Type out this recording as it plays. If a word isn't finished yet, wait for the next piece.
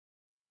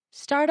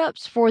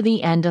Startups for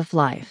the End of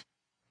Life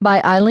by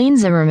Eilene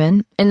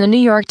Zimmerman in the New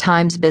York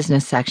Times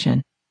Business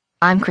section.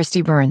 I'm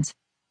Christy Burns.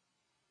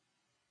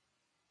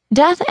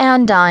 Death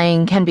and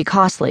dying can be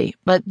costly,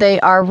 but they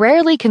are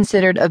rarely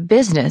considered a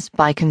business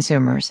by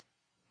consumers.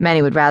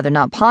 Many would rather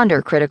not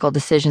ponder critical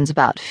decisions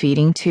about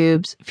feeding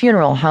tubes,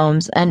 funeral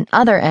homes, and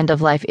other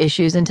end-of-life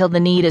issues until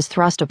the need is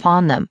thrust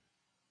upon them.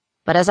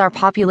 But as our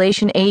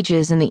population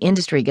ages and the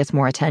industry gets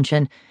more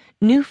attention,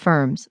 new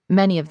firms,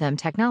 many of them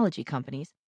technology companies,